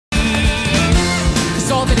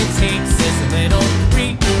all that it takes is a little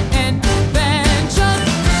reinvention.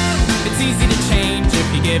 It's easy to change if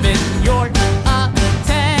you give it your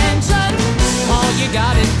attention. All you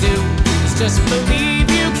gotta do is just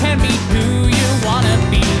believe you can be who you wanna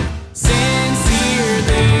be.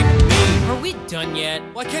 Sincerely me. Are we done yet?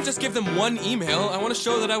 Well, I can't just give them one email. I want to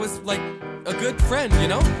show that I was, like, a good friend, you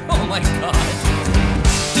know? Oh my god.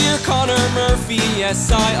 Dear Connor Murphy,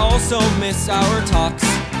 yes, I also miss our talks.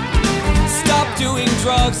 Stop doing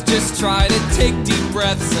drugs, just try to take deep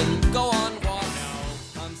breaths and go on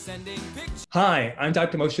walks. I'm sending pictures. Hi, I'm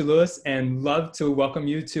Dr. Moshe Lewis and love to welcome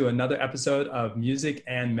you to another episode of Music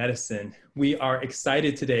and Medicine. We are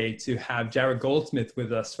excited today to have Jared Goldsmith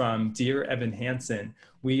with us from Dear Evan Hansen.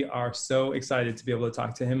 We are so excited to be able to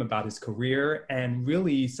talk to him about his career and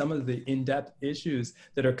really some of the in-depth issues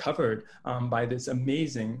that are covered by this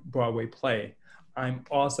amazing Broadway play. I'm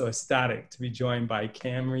also ecstatic to be joined by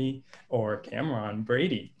Cameron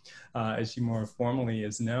Brady, as she more formally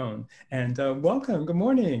is known. And welcome, good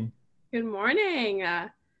morning. Good morning.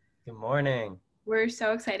 Good morning. We're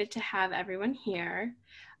so excited to have everyone here.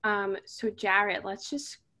 So Jared, let's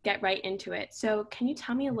just get right into it. So can you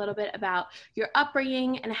tell me a little bit about your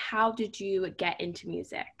upbringing and how did you get into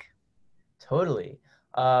music? Totally.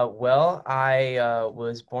 Well, I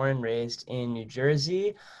was born and raised in New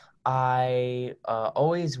Jersey. I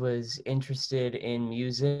always was interested in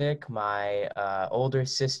music. My older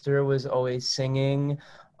sister was always singing,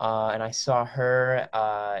 and I saw her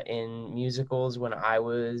in musicals when I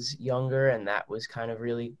was younger, and that was kind of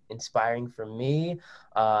really inspiring for me,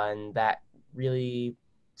 and that really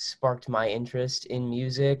sparked my interest in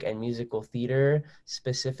music and musical theater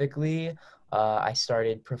specifically. I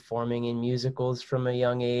started performing in musicals from a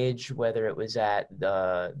young age, whether it was at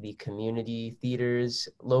the community theaters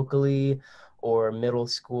locally or middle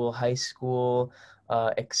school, high school,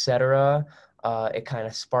 etc. It kind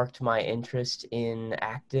of sparked my interest in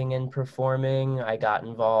acting and performing. I got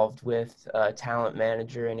involved with a talent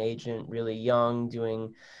manager and agent really young,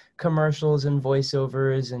 doing commercials and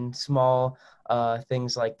voiceovers and small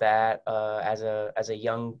things like that as a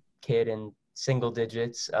young kid in single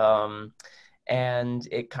digits. And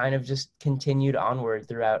it kind of just continued onward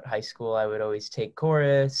throughout high school. I would always take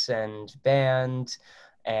chorus and band,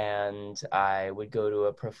 and I would go to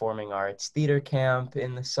a performing arts theater camp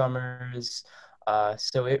in the summers.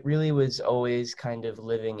 So it really was always kind of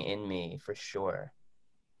living in me for sure.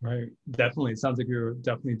 Right, definitely. It sounds like you're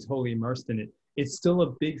definitely totally immersed in it. It's still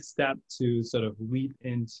a big step to sort of leap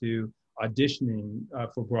into auditioning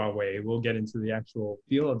for Broadway. We'll get into the actual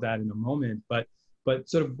feel of that in a moment, but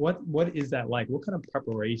sort of what is that like? What kind of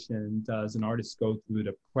preparation does an artist go through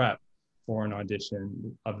to prep for an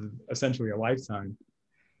audition of essentially a lifetime?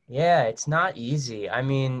 Yeah, it's not easy. I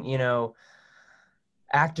mean,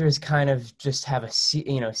 actors kind of just have a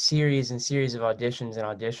series and series of auditions,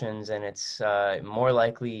 and it's more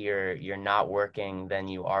likely you're not working than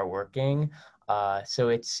you are working. So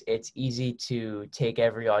it's easy to take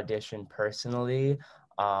every audition personally.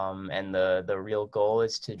 And the real goal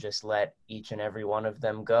is to just let each and every one of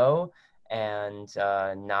them go and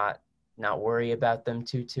not worry about them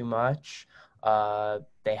too much.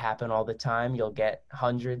 They happen all the time. You'll get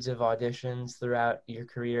hundreds of auditions throughout your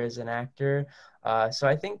career as an actor. So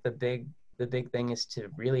I think the big thing is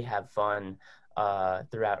to really have fun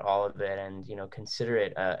throughout all of it, and consider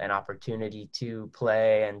it an opportunity to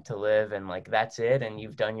play and to live, and like that's it, and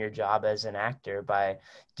you've done your job as an actor by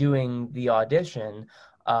doing the audition.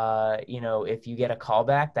 If you get a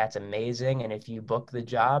callback, that's amazing, and if you book the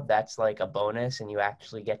job, that's like a bonus and you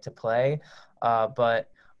actually get to play.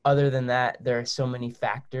 But other than that, there are so many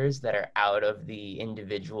factors that are out of the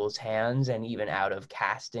individual's hands and even out of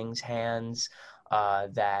casting's hands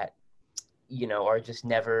that are just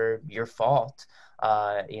never your fault.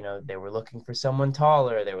 They were looking for someone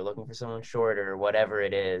taller, they were looking for someone shorter, whatever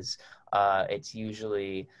it is. It's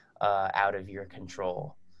usually out of your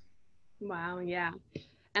control. Wow, yeah.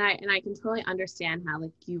 And I can totally understand how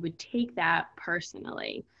like you would take that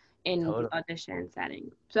personally in Totally. the audition setting.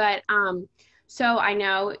 But so I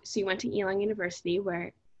know, so you went to Elon University,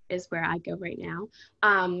 where I go right now.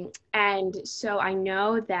 And so I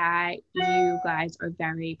know that you guys are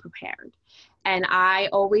very prepared. And I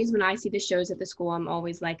always, when I see the shows at the school, I'm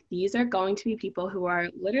always like, these are going to be people who are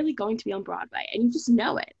literally going to be on Broadway, and you just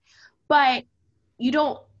know it. But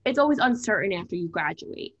it's always uncertain after you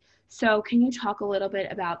graduate. So can you talk a little bit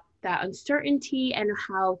about that uncertainty and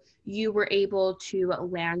how you were able to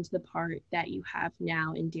land the part that you have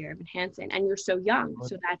now in Dear Evan Hansen? And you're so young,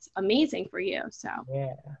 so that's amazing for you. So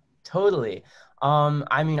Yeah. Totally.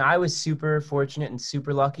 I mean, I was super fortunate and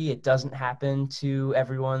super lucky. It doesn't happen to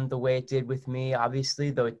everyone the way it did with me, obviously,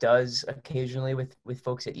 though it does occasionally with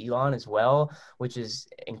folks at Elon as well, which is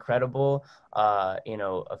incredible.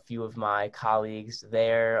 A few of my colleagues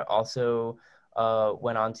there also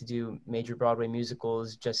went on to do major Broadway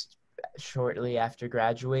musicals just shortly after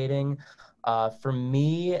graduating. For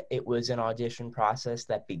me, it was an audition process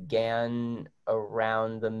that began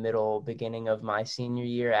around the beginning of my senior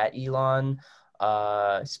year at Elon.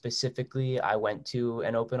 Specifically, I went to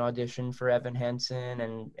an open audition for Evan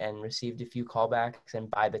Hansen and received a few callbacks. And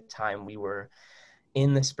by the time we were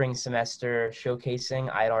in the spring semester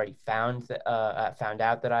showcasing, I had already found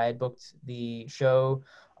out that I had booked the show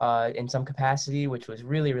in some capacity, which was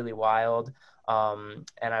really, really wild.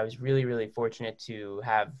 And I was really, really fortunate to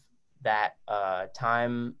have that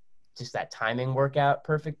that timing work out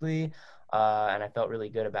perfectly. And I felt really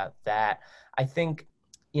good about that. I think,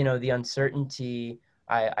 the uncertainty,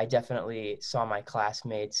 I definitely saw my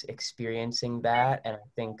classmates experiencing that. And I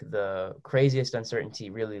think the craziest uncertainty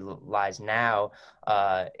really lies now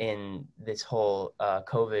in this whole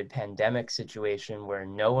COVID pandemic situation where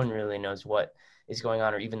no one really knows what is going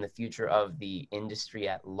on or even the future of the industry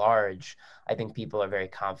at large. I think people are very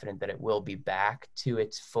confident that it will be back to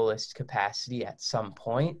its fullest capacity at some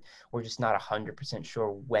point. We're just not 100%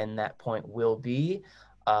 sure when that point will be.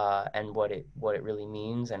 And what it really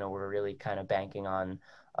means. I know we're really kind of banking on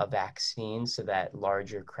a vaccine so that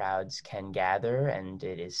larger crowds can gather and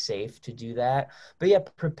it is safe to do that. But yeah,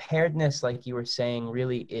 preparedness, like you were saying,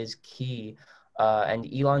 really is key. And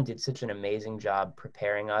Elon did such an amazing job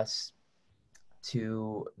preparing us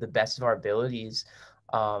to the best of our abilities,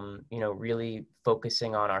 really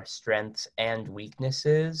focusing on our strengths and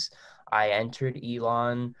weaknesses. I entered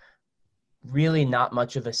Elon really not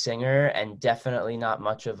much of a singer and definitely not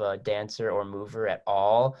much of a dancer or mover at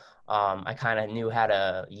all. I kind of knew how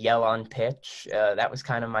to yell on pitch. That was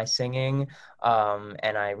kind of my singing.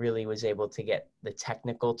 And I really was able to get the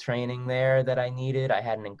technical training there that I needed. I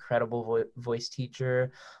had an incredible voice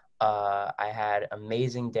teacher. I had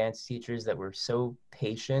amazing dance teachers that were so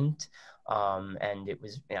patient. And it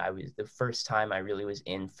was, I was the first time I really was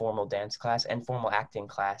in formal dance class and formal acting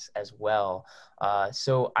class as well.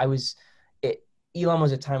 So Elon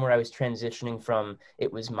was a time where I was transitioning from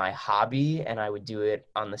it was my hobby and I would do it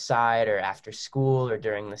on the side or after school or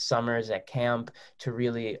during the summers at camp to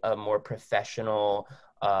really a more professional,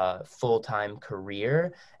 full-time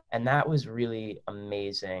career. And that was really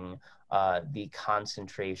amazing, the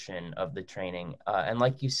concentration of the training. And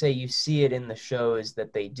like you say, you see it in the shows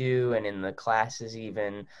that they do and in the classes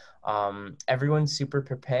even. Everyone's super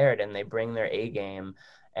prepared and they bring their A game.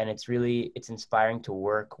 And it's inspiring to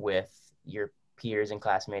work with your peers and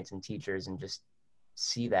classmates and teachers and just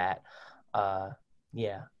see that.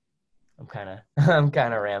 Yeah, I'm kind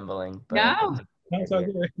of rambling, but No. That's all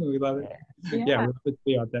good. We love it. Yeah. Yeah, we're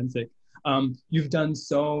pretty authentic. You've done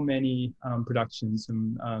so many productions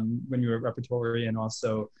from when you were at Repertory and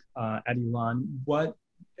also at Elon. What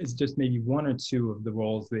is just maybe one or two of the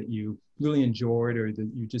roles that you really enjoyed or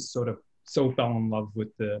that you just sort of so fell in love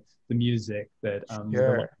with the music that you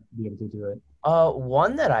were lucky to be able to do it?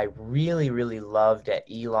 One that I really, really loved at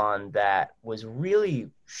Elon that was really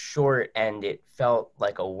short and it felt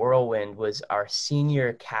like a whirlwind was our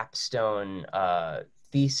senior capstone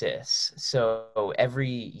thesis. So every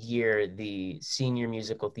year, the senior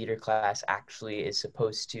musical theater class actually is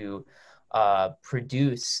supposed to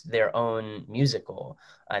produce their own musical,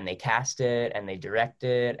 and they cast it and they direct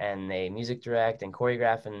it and they music direct and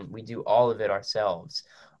choreograph, and we do all of it ourselves.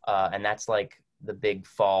 And that's like the big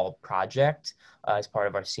fall project as part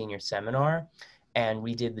of our senior seminar. And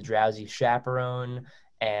we did The Drowsy Chaperone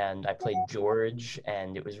and I played George,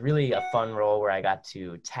 and it was really a fun role where I got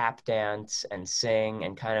to tap dance and sing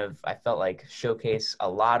and kind of, I felt like showcase a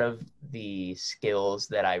lot of the skills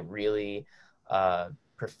that I really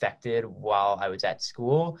perfected while I was at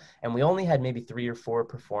school. And we only had maybe 3 or 4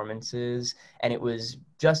 performances, and it was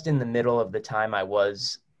just in the middle of the time I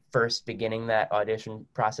was first beginning that audition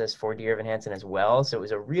process for Dear Evan Hansen as well. So it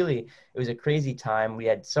was a crazy time. We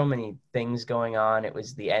had so many things going on. It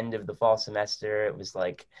was the end of the fall semester. It was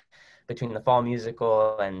like between the fall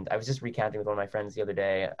musical, and I was just recounting with one of my friends the other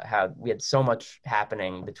day how we had so much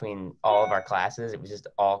happening between all of our classes. It was just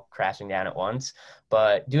all crashing down at once.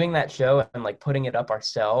 But doing that show and like putting it up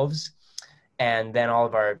ourselves, and then all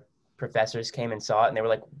of our professors came and saw it and they were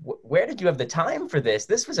like, where did you have the time for this?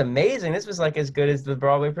 This was amazing. This was like as good as the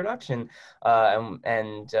Broadway production.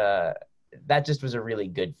 That just was a really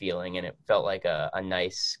good feeling, and it felt like a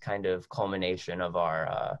nice kind of culmination of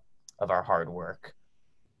our hard work.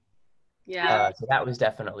 Yeah. So that was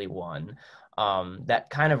definitely one. That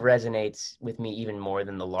kind of resonates with me even more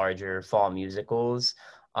than the larger fall musicals.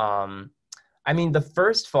 Um, I mean, the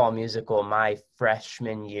first fall musical, my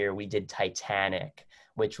freshman year, we did Titanic,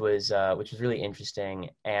 which was really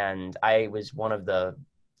interesting, and I was one of the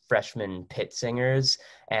freshman pit singers,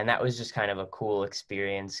 and that was just kind of a cool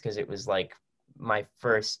experience because it was like my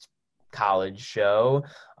first college show,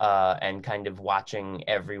 and kind of watching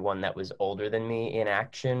everyone that was older than me in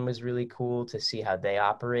action was really cool to see how they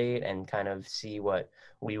operate and kind of see what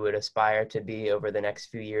we would aspire to be over the next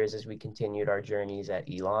few years as we continued our journeys at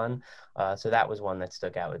Elon. So that was one that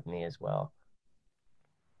stuck out with me as well.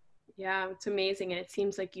 Yeah, it's amazing. And it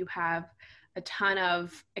seems like you have a ton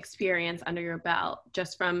of experience under your belt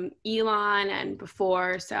just from Elon and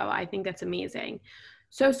before. So I think that's amazing.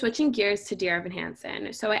 So switching gears to Dear Evan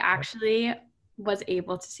Hansen. So I actually was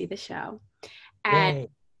able to see the show. And Yay.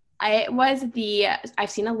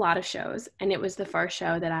 I've seen a lot of shows, and it was the first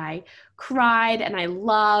show that I cried and I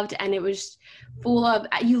loved. And it was full of,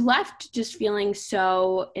 you left just feeling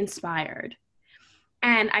so inspired.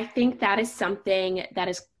 And I think that is something that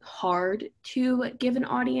is hard to give an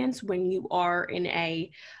audience when you are in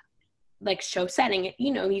a like show setting.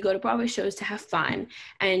 You know, you go to Broadway shows to have fun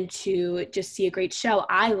and to just see a great show.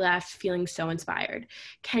 I left feeling so inspired.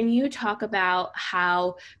 Can you talk about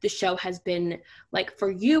how the show has been like for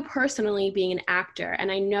you personally being an actor?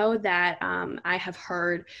 And I know that I have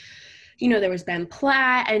heard, you know, there was Ben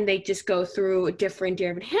Platt, and they just go through different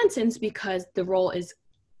Dear Evan Hansens because the role is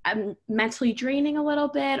mentally draining a little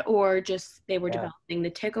bit, or just they were developing the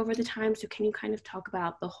tick over the time. So can you kind of talk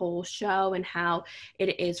about the whole show and how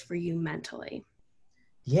it is for you mentally?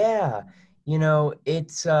 Yeah, you know,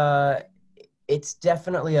 it's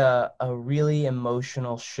definitely a really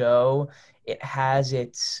emotional show. It has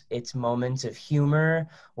its moments of humor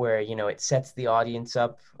where, you know, it sets the audience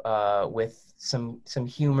up with some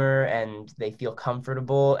humor and they feel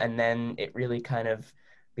comfortable, and then it really kind of,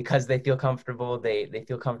 because they feel comfortable, they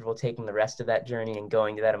feel comfortable taking the rest of that journey and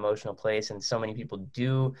going to that emotional place. And so many people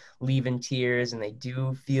do leave in tears and they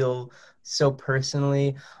do feel so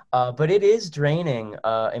personally. But it is draining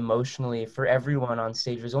emotionally for everyone on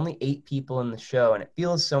stage. There's only 8 people in the show, and it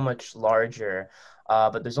feels so much larger.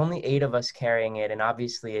 But there's only 8 of us carrying it, and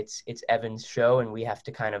obviously it's Evan's show, and we have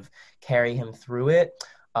to kind of carry him through it.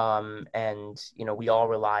 And you know, we all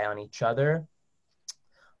rely on each other.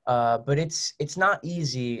 But it's not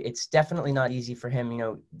easy. It's definitely not easy for him. You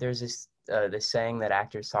know, there's this saying that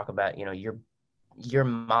actors talk about. You know, your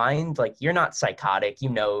mind, like, you're not psychotic. You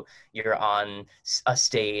know, you're on a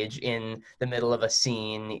stage in the middle of a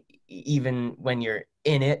scene, even when you're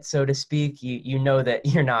in it, so to speak. You know that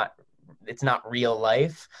you're not. It's not real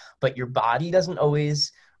life, but your body doesn't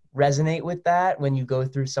always resonate with that when you go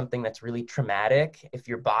through something that's really traumatic. If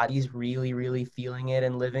your body's really, really feeling it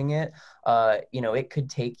and living it, you know, it could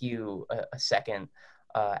take you a second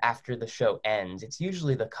after the show ends. It's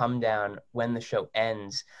usually the come down when the show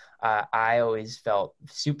ends. I always felt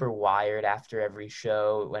super wired after every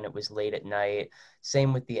show when it was late at night.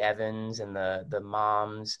 Same with the Evans and the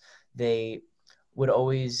moms. They would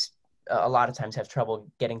always a lot of times have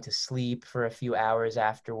trouble getting to sleep for a few hours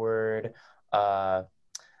afterward.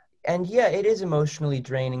 And yeah, it is emotionally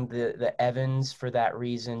draining. The Evans, for that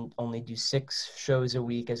reason, only do 6 shows a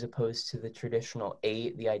week as opposed to the traditional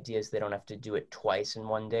 8. The idea is they don't have to do it twice in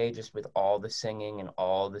one day, just with all the singing and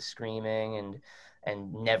all the screaming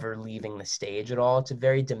and never leaving the stage at all. It's a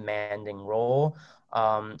very demanding role.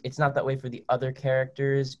 It's not that way for the other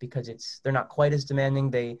characters because they're not quite as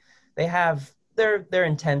demanding. They have their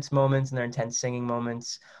intense moments and their intense singing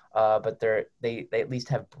moments, but they at least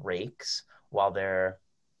have breaks while they're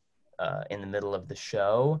in the middle of the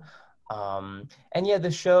show. And yeah, the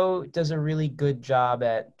show does a really good job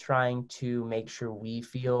at trying to make sure we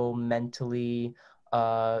feel mentally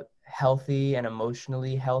healthy and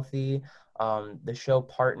emotionally healthy. The show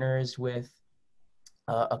partners with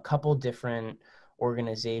a couple different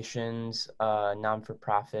organizations,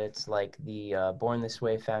 non-for-profits, like the Born This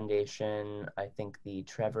Way Foundation, I think the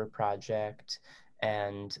Trevor Project,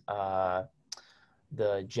 and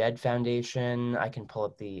the Jed Foundation. I can pull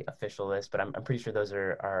up the official list, but I'm pretty sure those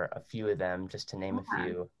are a few of them, just to name a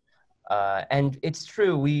few. And it's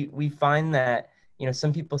true. We find that, you know,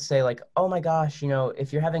 some people say like, oh my gosh, you know,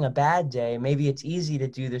 if you're having a bad day, maybe it's easy to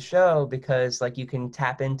do the show because like you can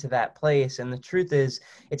tap into that place. And the truth is,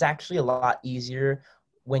 it's actually a lot easier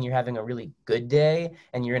when you're having a really good day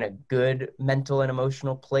and you're in a good mental and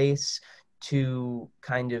emotional place to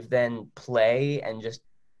kind of then play and just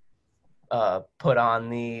put on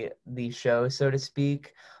the show, so to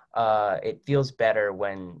speak. it feels better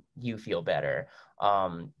when you feel better.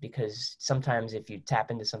 Because sometimes if you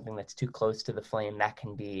tap into something that's too close to the flame, that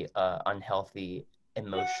can be unhealthy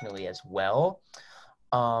emotionally as well.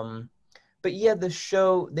 But yeah, the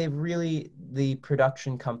show, the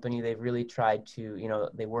production company, they've really tried to,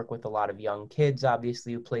 they work with a lot of young kids,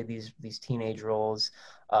 obviously, who play these teenage roles.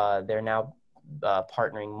 They're now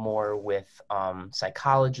partnering more with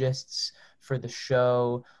psychologists for the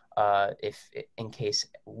show. If in case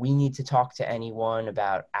we need to talk to anyone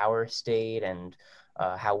about our state and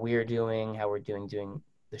how we're doing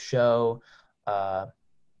the show.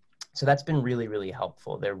 So that's been really, really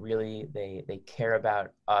helpful. They care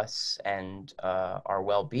about us and our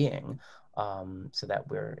well-being, so that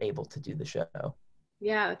we're able to do the show.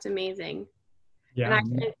 Yeah, it's amazing. Yeah.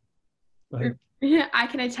 And I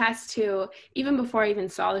can attest to, even before I even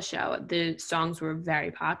saw the show, the songs were very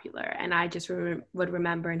popular. And I just would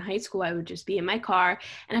remember in high school, I would just be in my car.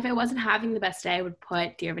 And if I wasn't having the best day, I would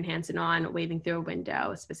put Dear Evan Hansen on, Waving Through a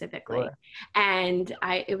Window specifically. Sure. And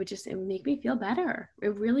it would make me feel better.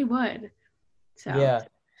 It really would. So Yeah.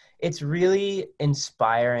 It's really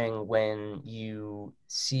inspiring when you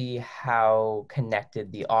see how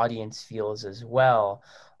connected the audience feels as well.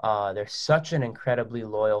 There's such an incredibly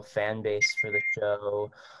loyal fan base for the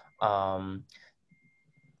show.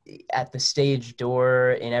 At the stage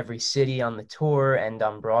door in every city on the tour and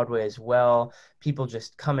on Broadway as well, people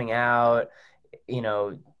just coming out,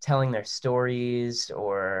 telling their stories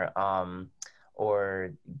or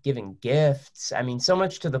giving gifts. I mean, so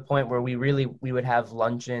much to the point where we would have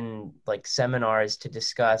luncheon like seminars to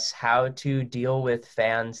discuss how to deal with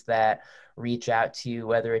fans that reach out to you,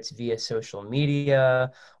 whether it's via social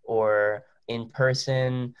media or in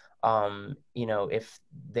person. If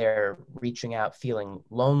they're reaching out feeling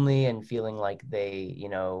lonely and feeling like they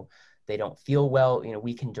don't feel well,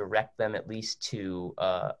 we can direct them at least to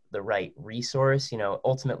the right resource.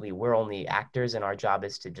 Ultimately, we're only actors and our job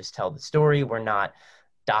is to just tell the story. We're not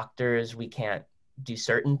doctors. We can't do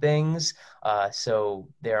certain things. So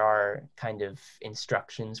there are kind of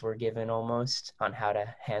instructions we're given almost on how to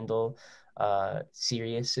handle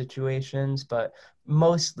serious situations. But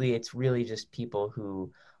mostly it's really just people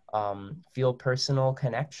who feel personal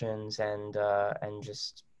connections and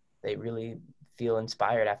just they really feel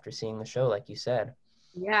inspired after seeing the show, like you said.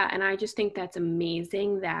 yeah, and I just think that's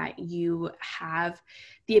amazing that you have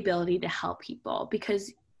the ability to help people,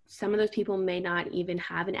 because some of those people may not even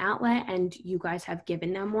have an outlet and you guys have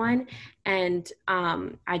given them one. And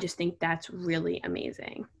I just think that's really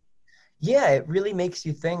amazing. Yeah, it really makes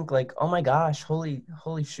you think like, oh my gosh, holy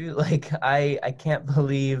shoot, like I can't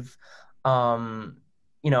believe I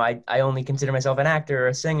only consider myself an actor or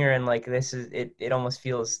a singer, and like this is it almost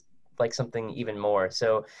feels like something even more.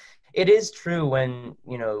 So it is true when,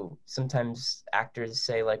 sometimes actors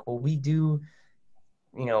say like, well, we do,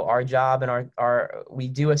 our job and our we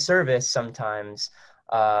do a service sometimes,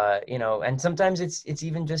 and sometimes it's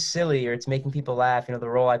even just silly or it's making people laugh. The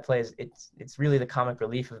role I play is it's really the comic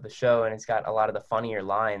relief of the show, and it's got a lot of the funnier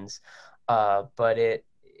lines, but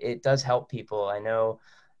it does help people. I know,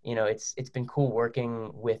 it's been cool working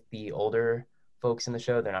with the older folks in the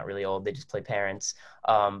show. They're not really old, they just play parents,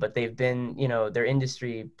 but they've been, they're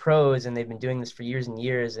industry pros and they've been doing this for years and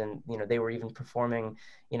years, and they were even performing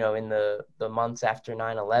in the months after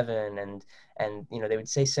 9/11, and they would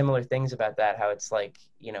say similar things about that, how it's like,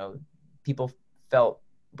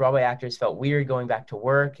 Broadway actors felt weird going back to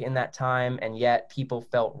work in that time, and yet people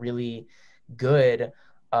felt really good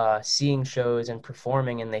seeing shows and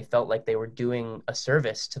performing, and they felt like they were doing a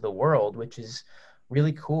service to the world, which is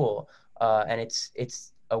really cool. And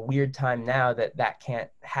it's a weird time now that can't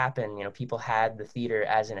happen. People had the theater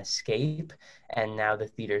as an escape, and now the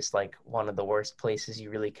theater's like one of the worst places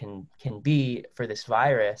you really can be for this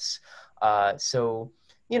virus. So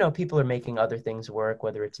people are making other things work,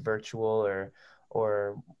 whether it's virtual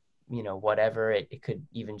or whatever. It could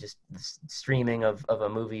even just streaming of a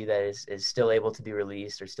movie that is still able to be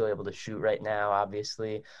released or still able to shoot right now,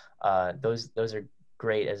 obviously. Those are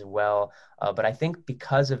great as well. But I think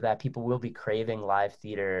because of that, people will be craving live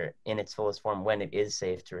theater in its fullest form when it is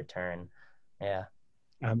safe to return. Yeah.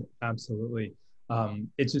 Absolutely.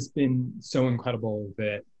 It's just been so incredible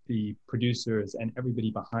that the producers and everybody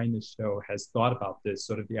behind the show has thought about this,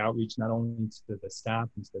 sort of the outreach, not only to the staff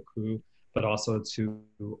and to the crew, but also to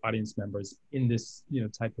audience members in this,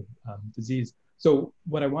 type of disease. So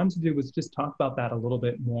what I wanted to do was just talk about that a little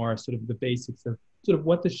bit more, sort of the basics of sort of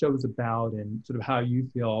what the show is about and sort of how you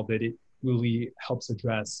feel that it really helps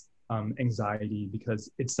address anxiety,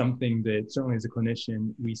 because it's something that certainly as a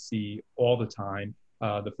clinician, we see all the time.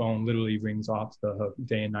 The phone literally rings off the hook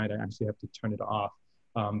day and night. I actually have to turn it off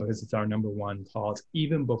because it's our number one cause,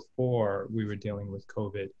 even before we were dealing with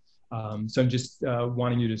COVID. So I'm just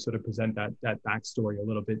wanting you to sort of present that backstory a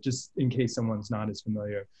little bit, just in case someone's not as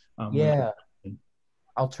familiar. Yeah,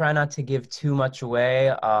 I'll try not to give too much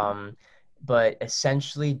away. But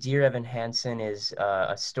essentially, Dear Evan Hansen is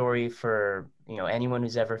a story for anyone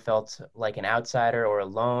who's ever felt like an outsider or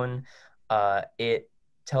alone. It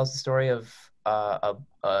tells the story of a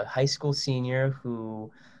high school senior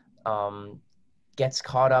who gets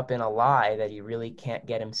caught up in a lie that he really can't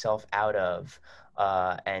get himself out of,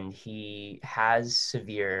 and he has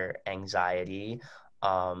severe anxiety,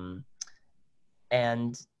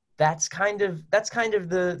 and that's kind of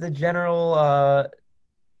the general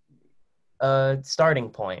starting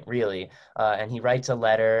point, really. And he writes a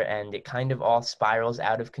letter, and it kind of all spirals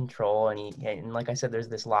out of control. And like I said, there's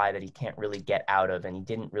this lie that he can't really get out of, and he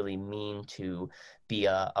didn't really mean to be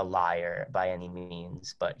a liar by any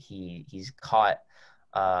means, but he's caught,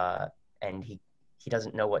 and he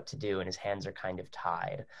doesn't know what to do, and his hands are kind of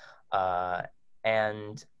tied.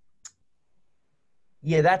 And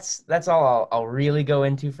yeah, that's all I'll really go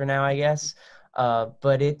into for now, I guess.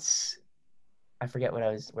 But I forget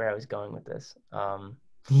where I was going with this.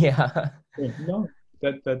 Yeah. No,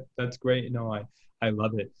 that's great. No, I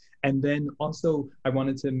love it. And then also I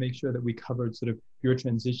wanted to make sure that we covered sort of your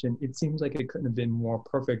transition. It seems like it couldn't have been more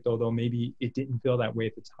perfect, although maybe it didn't feel that way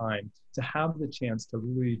at the time. To have the chance to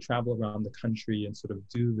really travel around the country and sort of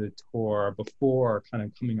do the tour before kind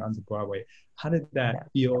of coming onto Broadway, how did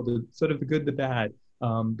that feel? The sort of the good, the bad?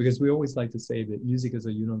 Because we always like to say that music is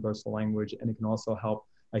a universal language, and it can also help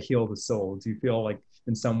heal the soul. Do you feel like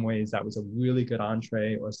in some ways that was a really good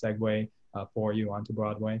entree or segue for you onto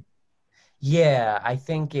Broadway? Yeah, I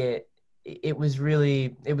think it was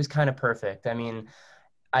kind of perfect. I mean,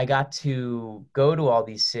 I got to go to all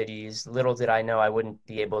these cities. Little did I know I wouldn't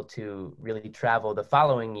be able to really travel the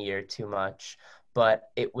following year too much, but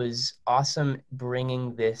it was awesome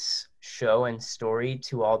bringing this show and story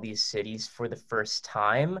to all these cities for the first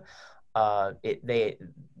time.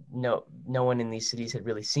 No one in these cities had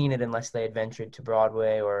really seen it unless they had ventured to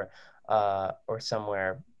Broadway or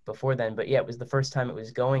somewhere before then. But yeah, it was the first time it was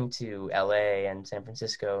going to LA and San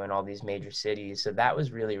Francisco and all these major cities. So that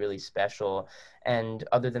was really, really special. And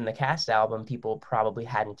other than the cast album, people probably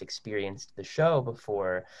hadn't experienced the show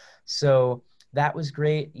before. So that was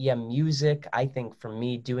great. Yeah, music, I think for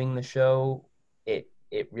me doing the show,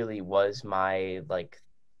 it really was my like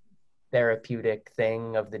therapeutic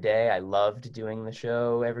thing of the day. I loved doing the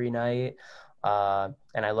show every night, and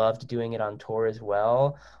I loved doing it on tour as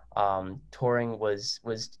well. Touring was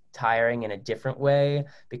tiring in a different way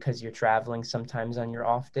because you're traveling sometimes on your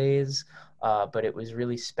off days, but it was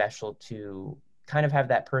really special to kind of have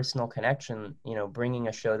that personal connection, bringing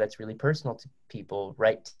a show that's really personal to people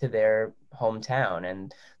right to their hometown.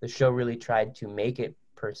 And the show really tried to make it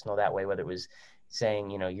personal that way, whether it was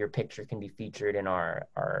saying, your picture can be featured in our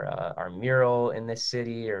mural in this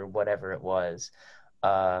city or whatever it was.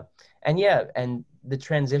 And the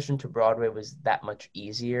transition to Broadway was that much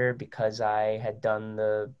easier because I had done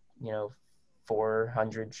the,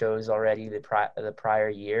 400 shows already the prior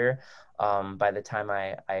year. By the time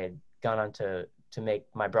I had gone on to make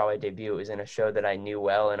my Broadway debut, it was in a show that I knew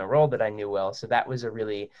well, in a role that I knew well. So that was a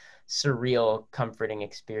really surreal, comforting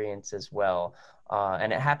experience as well.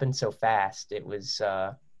 And it happened so fast. It was,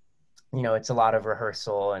 it's a lot of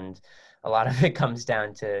rehearsal, and a lot of it comes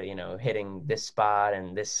down to, hitting this spot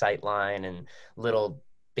and this sight line and little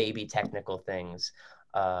baby technical things.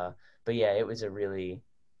 But yeah, it was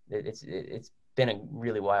it's been a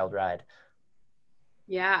really wild ride.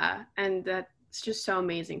 Yeah, and that's just so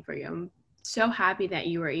amazing for you. I'm so happy that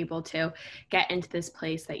you were able to get into this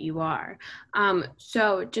place that you are.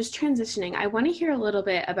 So just transitioning, I want to hear a little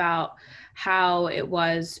bit about how it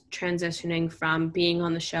was transitioning from being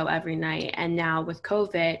on the show every night, and now with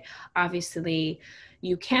COVID, obviously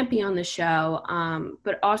you can't be on the show,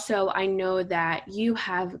 but also I know that you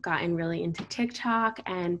have gotten really into TikTok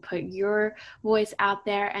and put your voice out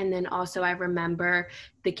there. And then also I remember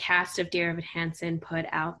the cast of Dear Evan Hansen put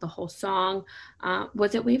out the whole song.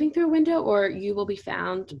 Was it Waving Through a Window or You Will Be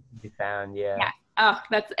Found? Be Found, yeah. Yeah. Oh,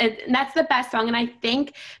 that's the best song. And I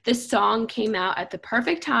think the song came out at the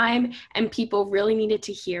perfect time and people really needed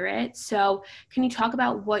to hear it. So can you talk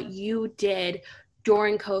about what you did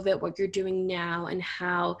during COVID, what you're doing now, and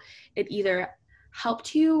how it either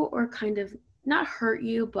helped you or kind of not hurt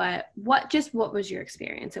you, but what was your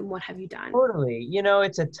experience and what have you done? Totally.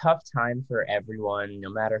 It's a tough time for everyone,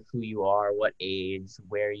 no matter who you are, what age,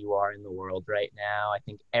 where you are in the world right now. I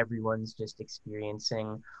think everyone's just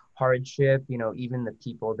experiencing hardship, even the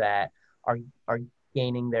people that are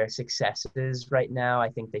gaining their successes right now. I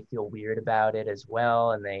think they feel weird about it as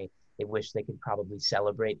well, and they wish they could probably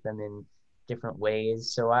celebrate them in different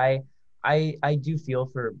ways. So I do feel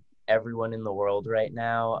for everyone in the world right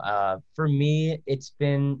now. For me, it's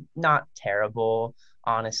been not terrible.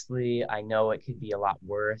 Honestly, I know it could be a lot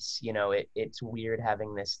worse. You know, it's weird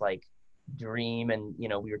having this like dream, and you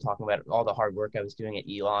know, we were talking about all the hard work I was doing at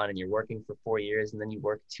Elon, and you're working for 4 years, and then you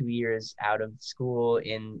work 2 years out of school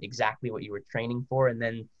in exactly what you were training for, and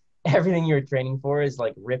then everything you were training for is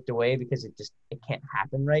like ripped away because it can't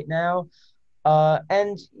happen right now.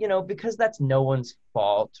 And you know, because that's no one's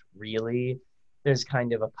fault really, there's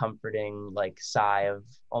kind of a comforting like sigh of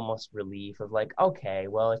almost relief of like, okay,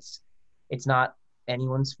 well, it's not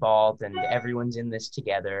anyone's fault and everyone's in this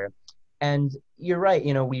together. And you're right,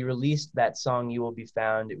 you know, we released that song "You Will Be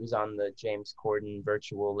Found." It was on the James Corden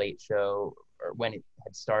virtual late show, or when it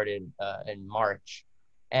had started in March.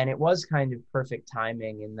 And it was kind of perfect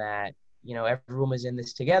timing in that, you know, everyone was in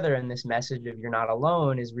this together, and this message of you're not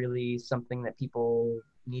alone is really something that people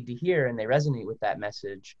need to hear, and they resonate with that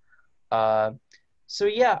message. So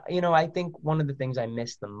yeah, you know, I think one of the things I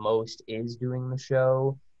miss the most is doing the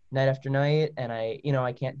show night after night, and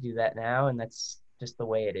I can't do that now, and that's just the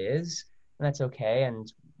way it is, and that's okay,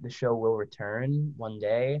 and the show will return one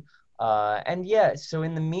day. And yeah, so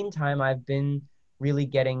in the meantime, I've been really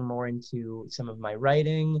getting more into some of my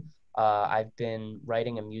writing. I've been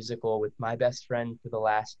writing a musical with my best friend for the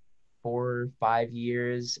last 4 or 5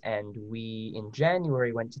 years, and we in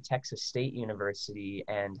January went to Texas State University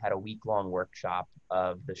and had a week-long workshop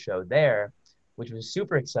of the show there, which was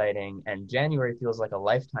super exciting. And January feels like a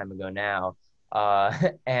lifetime ago now.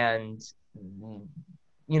 And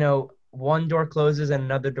you know, one door closes and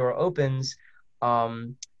another door opens.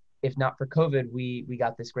 If not for COVID, we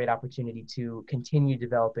got this great opportunity to continue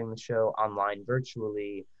developing the show online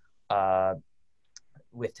virtually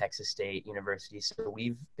with Texas State University. So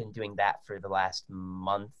we've been doing that for the last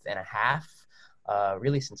month and a half,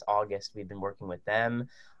 really since August. We've been working with them.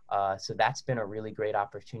 So that's been a really great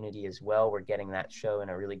opportunity as well. We're getting that show in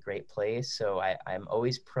a really great place. So I'm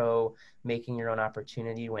always pro making your own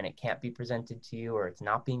opportunity when it can't be presented to you or it's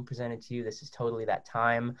not being presented to you. This is totally that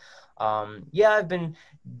time. Yeah, I've been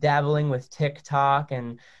dabbling with TikTok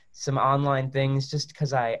and some online things just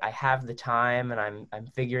because I have the time, and I'm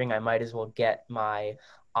figuring I might as well get my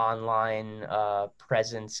online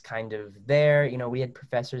presence kind of there. You know, we had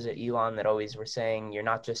professors at Elon that always were saying you're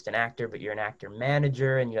not just an actor, but you're an actor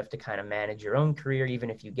manager, and you have to kind of manage your own career. Even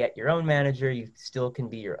if you get your own manager, you still can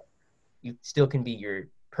be your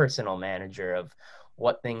personal manager of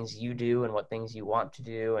what things you do and what things you want to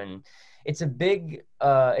do. And it's a big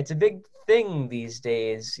thing these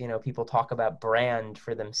days. You know, people talk about brand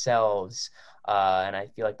for themselves, and I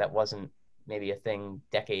feel like that wasn't maybe a thing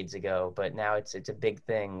decades ago, but now it's a big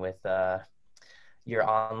thing with your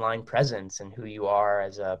online presence and who you are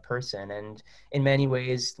as a person. And in many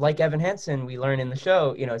ways, like Evan Hansen, we learn in the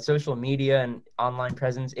show, you know, social media and online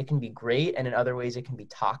presence, it can be great, and in other ways it can be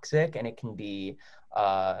toxic, and it can be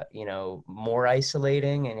you know, more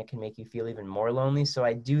isolating, and it can make you feel even more lonely. So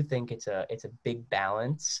I do think it's a big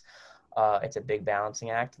balance. It's a big balancing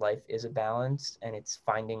act. Life is a balance, and it's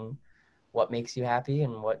finding what makes you happy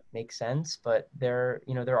and what makes sense. But there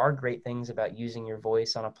are great things about using your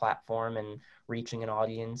voice on a platform and reaching an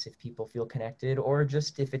audience if people feel connected, or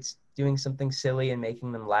just if it's doing something silly and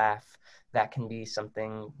making them laugh. That can be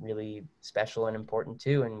something really special and important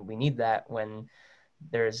too. And we need that when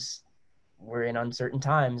we're in uncertain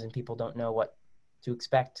times and people don't know what to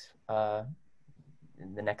expect the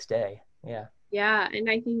next day. Yeah. Yeah, and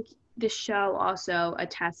I think the show also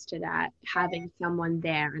attests to that, having someone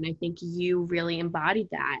there. And I think you really embodied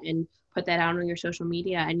that and put that out on your social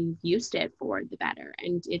media, and you've used it for the better.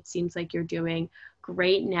 And it seems like you're doing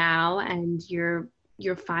great now, and you're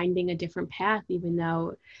finding a different path, even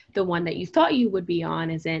though the one that you thought you would be on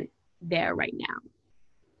isn't there right now.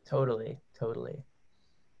 Totally.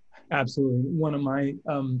 Absolutely. One of my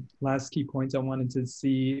last key points I wanted to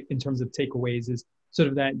see in terms of takeaways is sort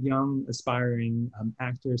of that young, aspiring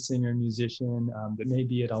actor, singer, musician that may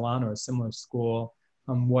be at Alana or a similar school.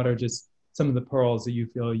 What are just some of the pearls that you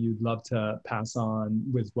feel you'd love to pass on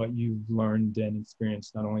with what you've learned and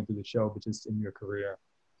experienced, not only through the show, but just in your career?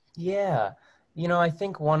 Yeah. You know, I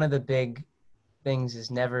think one of the big things is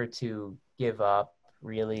never to give up,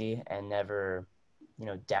 really, and never, you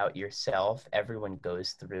know, doubt yourself. Everyone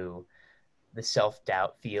goes through the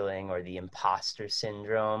self-doubt feeling or the imposter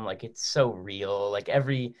syndrome. Like, it's so real. Like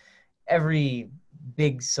every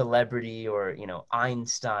big celebrity, or, you know,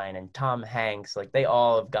 Einstein and Tom Hanks, like they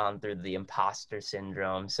all have gone through the imposter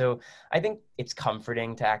syndrome. So I think it's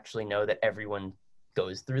comforting to actually know that everyone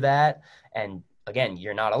goes through that. And again,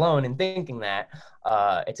 you're not alone in thinking that.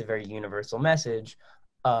 It's a very universal message.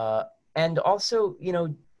 And also,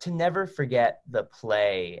 to never forget the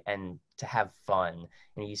play and to have fun.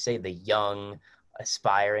 You say the young,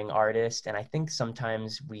 aspiring artist, and I think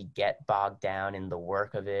sometimes we get bogged down in the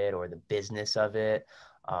work of it or the business of it.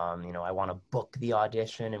 I want to book the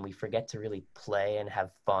audition, and we forget to really play and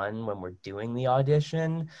have fun when we're doing the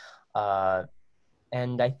audition.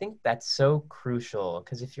 And I think that's so crucial,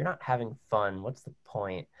 because if you're not having fun, what's the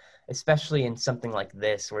point? Especially in something like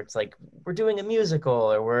this, where it's like we're doing a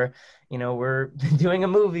musical, or we're doing a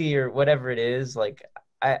movie, or whatever it is. Like,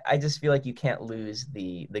 I just feel like you can't lose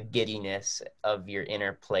the giddiness of your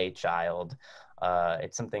inner play child.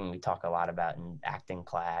 It's something we talk a lot about in acting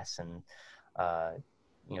class, and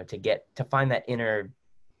to find that inner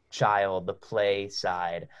child, the play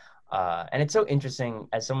side. And it's so interesting,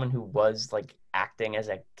 as someone who was like acting as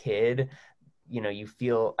a kid,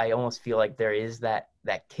 I almost feel like there is that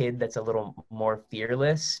kid that's a little more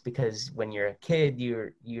fearless, because when you're a kid,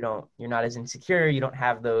 you're not as insecure, you don't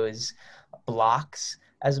have those blocks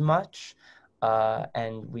as much.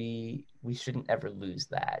 And we shouldn't ever lose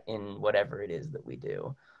that in whatever it is that we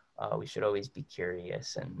do. We should always be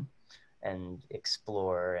curious and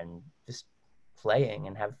explore and just playing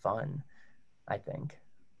and have fun, I think.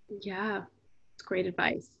 Yeah, it's great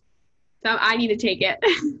advice. So I need to take it.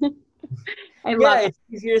 I love it. It's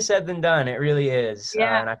easier said than done. It really is.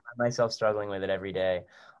 Yeah. And I find myself struggling with it every day.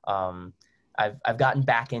 I've gotten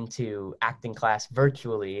back into acting class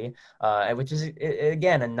virtually, which is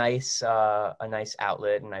again a nice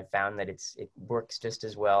outlet, and I found that it works just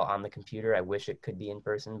as well on the computer. I wish it could be in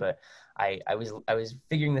person, but I was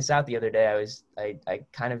figuring this out the other day. I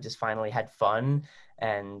kind of just finally had fun,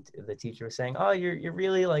 and the teacher was saying, "Oh, you're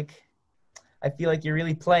really like, I feel like you're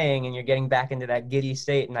really playing and you're getting back into that giddy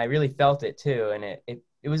state," and I really felt it too, and it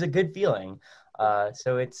was a good feeling.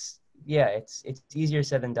 So it's easier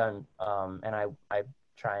said than done, and I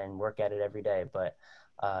try and work at it every day, but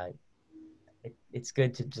it's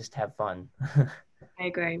good to just have fun. I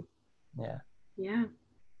agree. Yeah.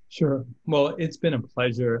 Sure. Well, it's been a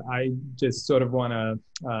pleasure. I just sort of want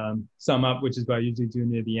to sum up, which is what I usually do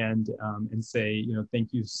near the end, and say,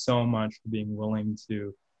 thank you so much for being willing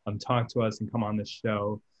to talk to us and come on the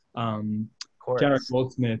show. Jared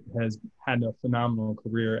Goldsmith has had a phenomenal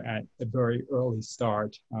career at a very early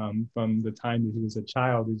start. From the time that he was a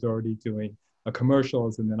child, he was already doing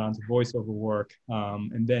commercials and then onto voiceover work,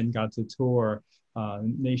 and then got to tour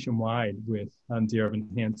nationwide with Dear Evan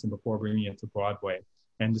Hansen before bringing it to Broadway.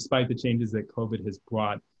 And despite the changes that COVID has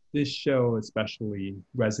brought, this show especially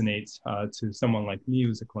resonates to someone like me,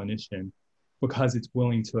 who's a clinician, because it's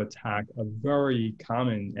willing to attack a very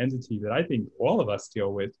common entity that I think all of us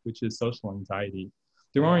deal with, which is social anxiety.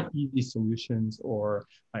 There aren't easy solutions or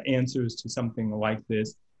answers to something like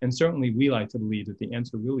this. And certainly we like to believe that the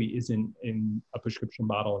answer really isn't in a prescription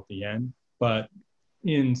bottle at the end, but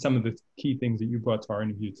in some of the key things that you brought to our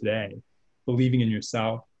interview today: believing in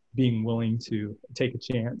yourself, being willing to take a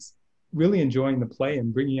chance, really enjoying the play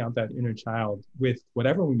and bringing out that inner child with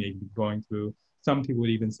whatever we may be going through. Some people would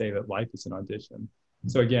even say that life is an audition.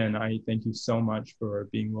 So again, I thank you so much for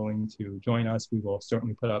being willing to join us. We will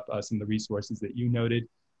certainly put up some of the resources that you noted,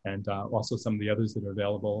 and also some of the others that are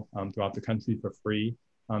available throughout the country for free,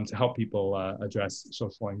 to help people address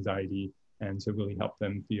social anxiety and to really help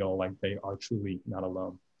them feel like they are truly not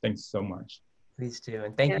alone. Thanks so much. Please do.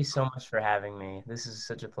 And thank you so much for having me. This is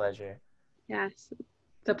such a pleasure. Yes.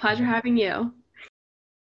 It's a pleasure having you.